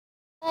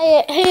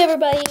Hey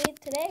everybody,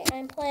 today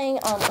I'm playing,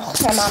 I'm on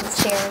the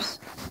stairs.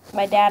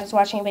 My dad is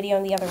watching a video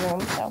in the other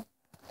room,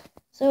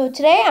 So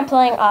today I'm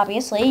playing,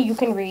 obviously, you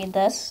can read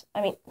this.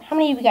 I mean, how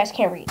many of you guys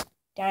can't read?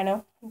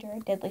 Dino Hunter,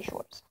 Deadly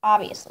Shores,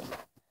 obviously.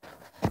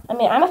 I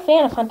mean, I'm a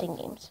fan of hunting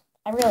games.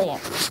 I really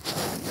am.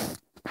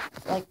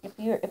 Like, if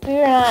you're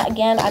not,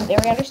 again, I'm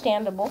very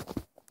understandable.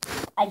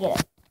 I get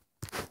it.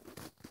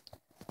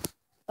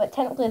 But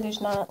technically there's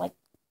not, like,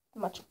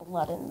 much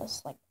blood in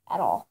this, like, at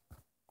all.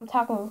 I'm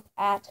talking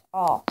at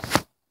all.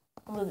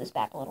 I'll move this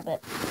back a little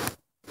bit.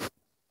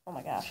 Oh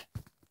my gosh.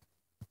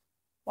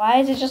 Why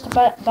is it just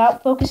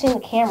about focusing the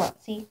camera?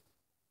 See?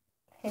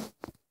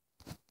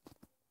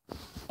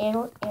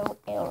 Ew.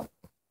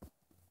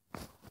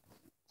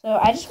 So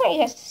I just want you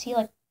guys to see,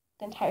 like,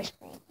 the entire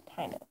screen,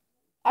 kind of.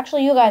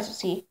 Actually, you guys will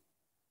see.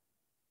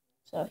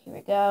 So here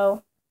we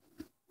go.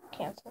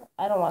 Cancel.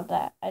 I don't want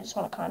that. I just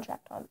want a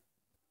contract on.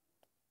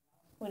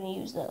 I'm going to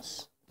use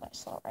this. My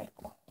assault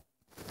rifle.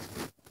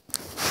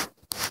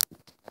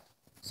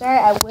 Sorry,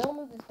 I will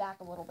move this back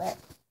a little bit.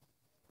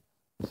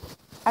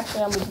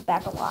 Actually, I'll move it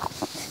back a lot.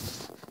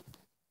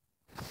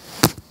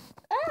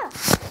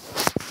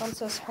 I'm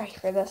so sorry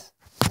for this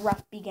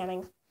rough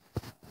beginning.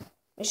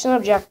 Mission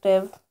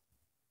objective.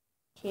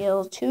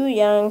 Kill 2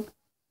 young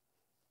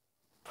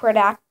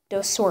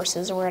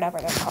Predactosaurus, or whatever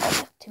they're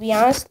called. To be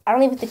honest, I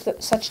don't even think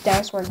that such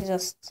dinosaur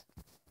exists.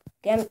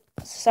 Again,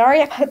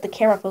 sorry about the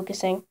camera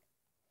focusing.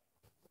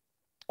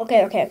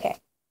 Okay.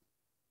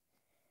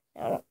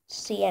 I don't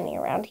see any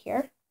around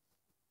here.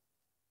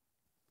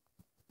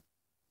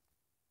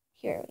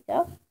 Here we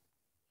go.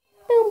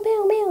 Boom,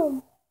 boom,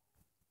 boom.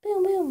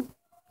 Boom, boom.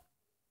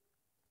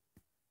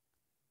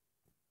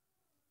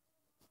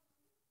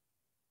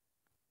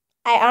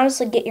 I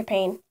honestly get your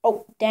pain.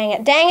 Oh, dang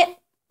it.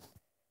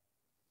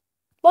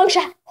 Long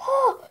shot.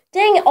 Oh,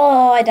 dang it.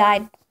 Oh, I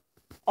died.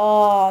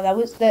 Oh, that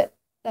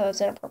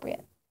was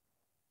inappropriate.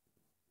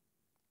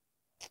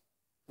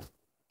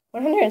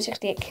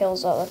 168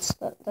 kills, though.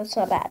 That's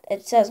not bad.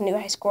 It says new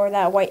high score,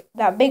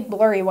 that big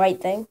blurry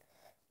white thing.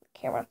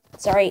 Camera.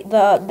 Sorry,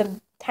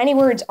 the tiny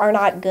words are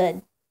not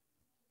good.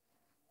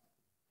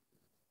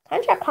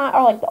 Contract hunt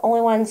are like the only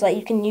ones that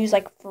you can use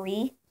like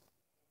free.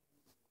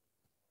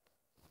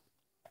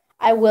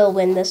 I will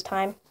win this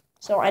time.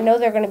 So I know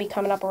they're going to be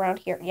coming up around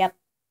here. Yep.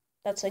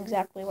 That's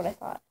exactly what I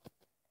thought.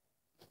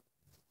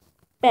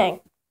 Bang.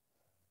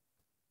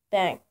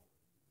 Bang.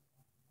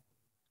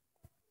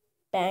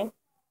 Bang.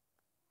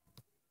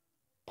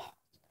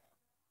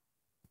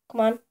 Come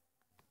on.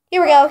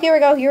 Here we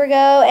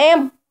go.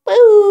 And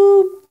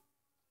boom.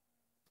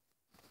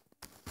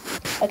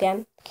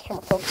 Again,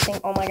 camera focusing.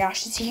 Oh my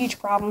gosh, it's a huge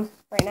problem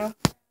right now.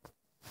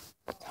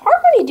 It's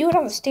hard when you do it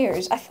on the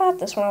stairs. I thought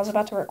this when I was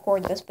about to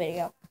record this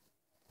video.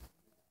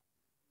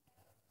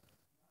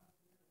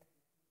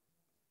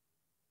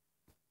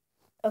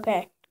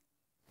 Okay.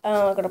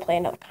 I'm going to play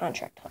another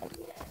contract hunt.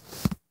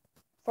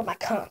 For my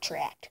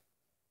contract.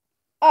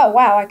 Oh,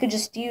 wow. I could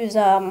just use,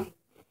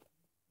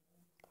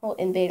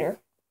 invader.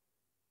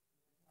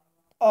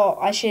 Oh,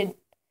 I should...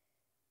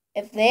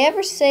 If they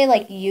ever say,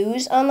 like,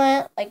 use on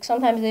that, like,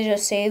 sometimes they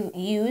just say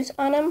use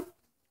on them,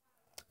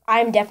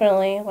 I'm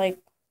definitely, like...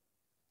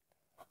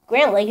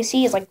 Grand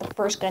Legacy is, like, the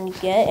first gun you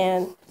get,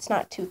 and it's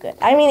not too good.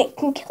 I mean, it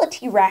can kill a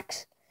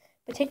T-Rex,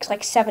 but it takes,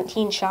 like,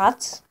 17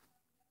 shots.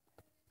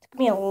 Took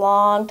me a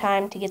long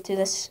time to get to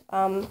this,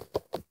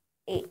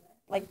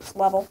 this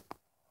level.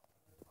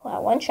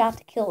 Wow, 1 shot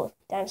to kill a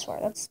dinosaur.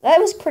 That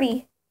was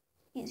pretty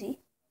easy.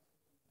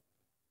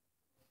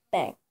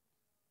 Bang.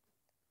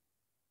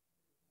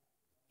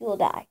 You will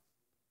die.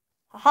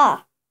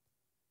 Haha.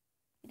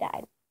 You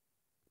died.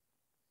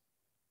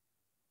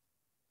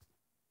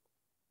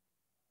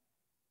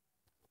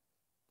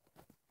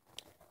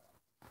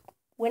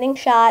 Winning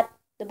shot.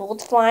 The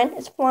bullet's flying.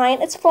 It's flying.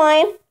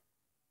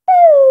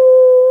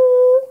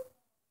 Woo!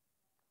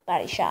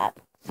 Body shot.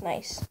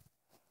 Nice.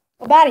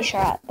 A body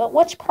shot. But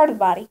which part of the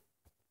body?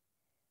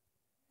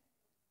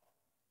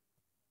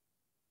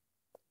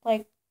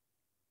 Like,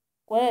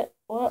 what?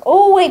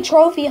 Oh, wait,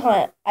 trophy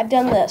hunt. I've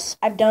done this.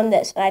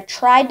 And I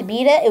tried to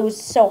beat it. It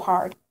was so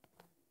hard.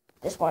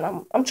 This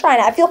one, I'm trying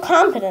it. I feel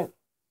confident.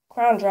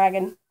 Crown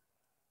dragon.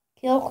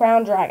 Kill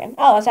crown dragon.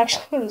 Oh, that's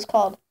actually what it was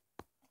called.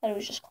 I thought it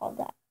was just called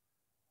that.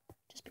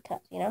 Just because,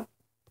 you know?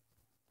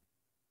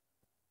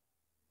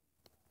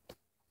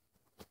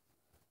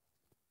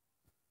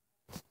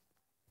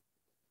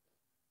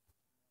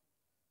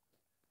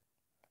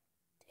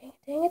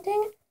 Dang it.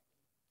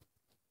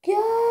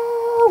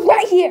 Go!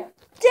 Right here!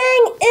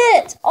 Dang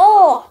it!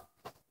 Oh!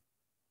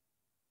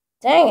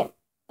 Dang it.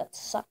 That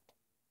sucked.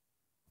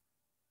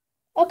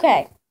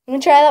 Okay. Let me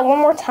try that one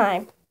more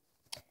time.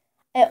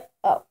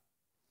 Oh.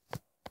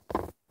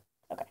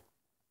 Okay.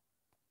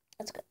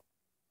 That's good.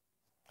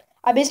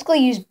 I basically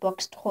use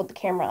books to hold the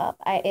camera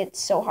up. It's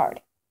so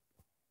hard.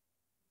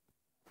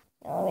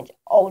 Now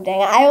oh,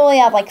 dang it. I only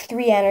have like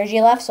 3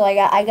 energy left, so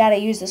I gotta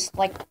use this,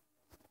 like,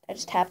 I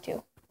just have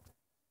to.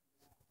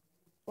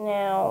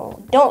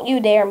 Now, don't you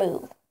dare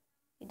move,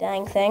 you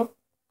dang thing.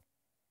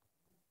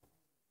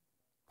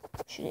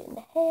 Shoot it in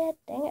the head.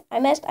 Dang it. I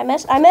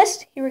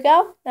missed. Here we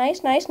go. Nice.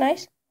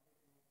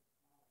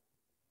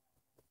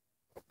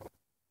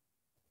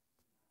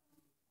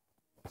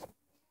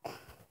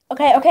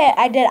 Okay.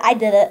 I did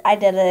it.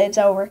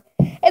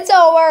 It's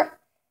over.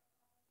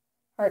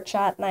 Heart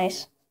shot.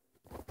 Nice.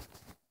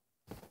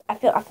 I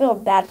feel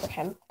bad for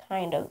him,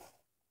 kind of.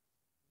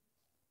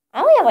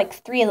 I only have like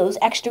 3 of those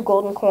extra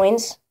golden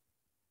coins.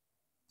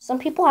 Some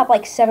people have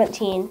like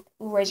 17.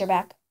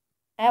 Razorback.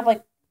 I have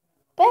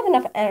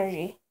enough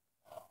energy.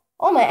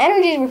 Oh, my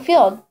energy is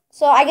refilled.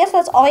 So I guess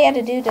that's all you had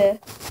to do to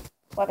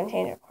weapon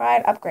changer.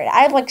 Pride upgrade.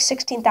 I have like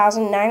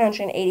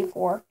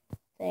 16,984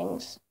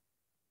 things.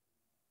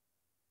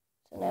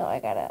 So now I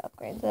gotta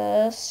upgrade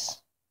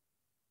this.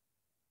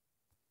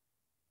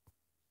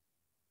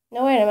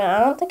 No, wait a minute. I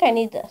don't think I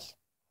need this.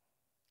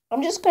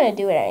 I'm just gonna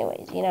do it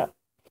anyways, you know.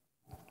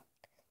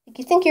 Like,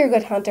 you think you're a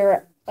good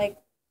hunter, like,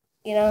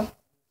 you know.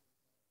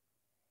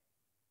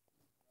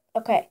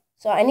 Okay,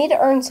 so I need to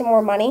earn some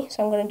more money,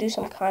 so I'm gonna do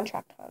some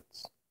contract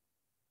hunts.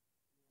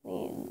 Let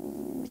me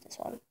use this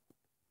one.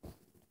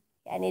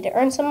 Yeah, I need to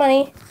earn some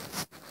money.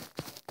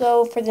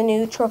 Go for the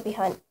new trophy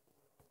hunt.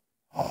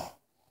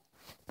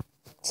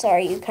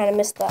 Sorry, you kind of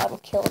missed the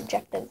kill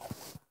objective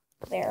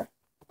there.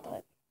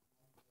 But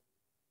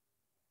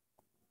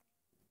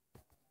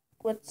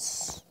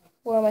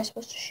where am I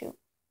supposed to shoot?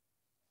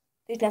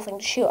 There's nothing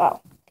to shoot. Oh,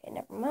 okay,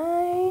 never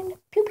mind.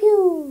 Pew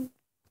pew,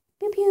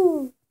 pew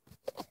pew.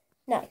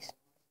 Nice.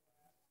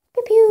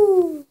 Pew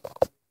pew,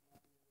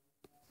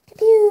 pew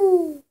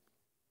pew.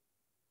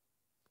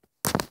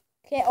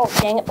 Okay. Oh,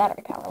 dang it,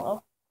 battery power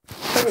low.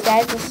 So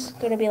guys, this is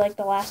gonna be like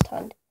the last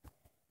hunt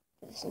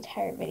for this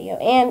entire video,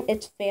 and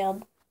it's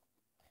failed.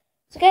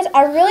 So guys,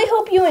 I really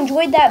hope you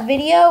enjoyed that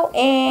video,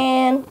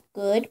 and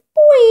good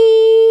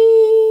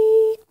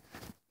boy.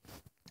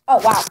 Oh,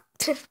 wow.